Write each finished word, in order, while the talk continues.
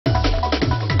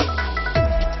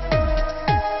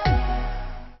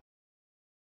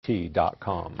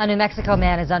KOAT.com. A New Mexico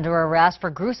man is under arrest for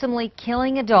gruesomely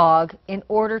killing a dog in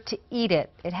order to eat it.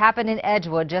 It happened in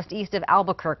Edgewood, just east of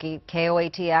Albuquerque.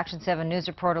 KOAT Action 7 News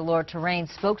reporter Laura Terrain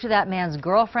spoke to that man's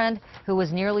girlfriend, who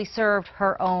was nearly served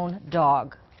her own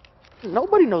dog.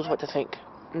 Nobody knows what to think.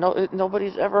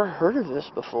 Nobody's ever heard of this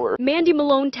before. Mandy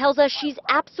Malone tells us she's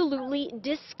absolutely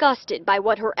disgusted by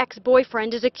what her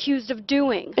ex-boyfriend is accused of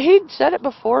doing. He'd said it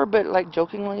before, but like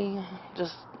jokingly,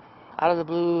 just out of the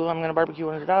blue, I'm gonna barbecue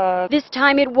on your dog. This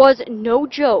time it was no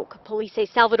joke. Police say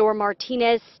Salvador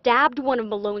Martinez stabbed one of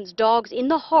Malone's dogs in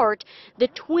the heart, the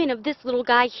twin of this little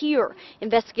guy here.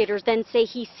 Investigators then say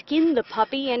he skinned the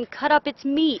puppy and cut up its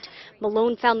meat.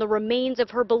 Malone found the remains of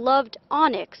her beloved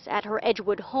Onyx at her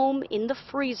Edgewood home in the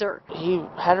freezer. He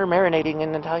had her marinating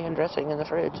in Italian dressing in the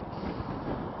fridge.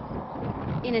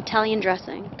 In Italian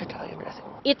dressing? Italian dressing.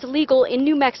 It's legal in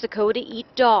New Mexico to eat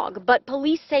dog, but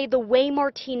police say the way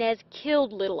Martinez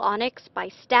killed little Onyx by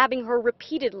stabbing her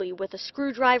repeatedly with a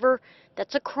screwdriver,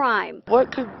 that's a crime.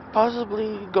 What could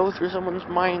possibly go through someone's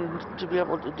mind to be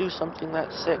able to do something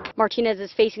that sick? Martinez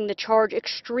is facing the charge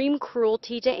extreme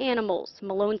cruelty to animals.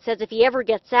 Malone says if he ever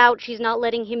gets out, she's not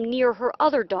letting him near her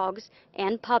other dogs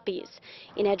and puppies.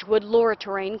 In Edgewood, Laura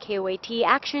Terrain, KOAT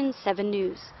Action 7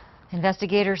 News.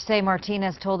 Investigators say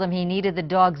Martinez told him he needed the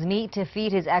dog's meat to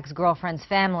feed his ex-girlfriend's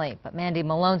family. But Mandy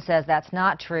Malone says that's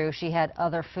not true. She had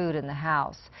other food in the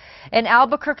house. An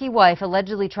Albuquerque wife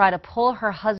allegedly tried to pull her husband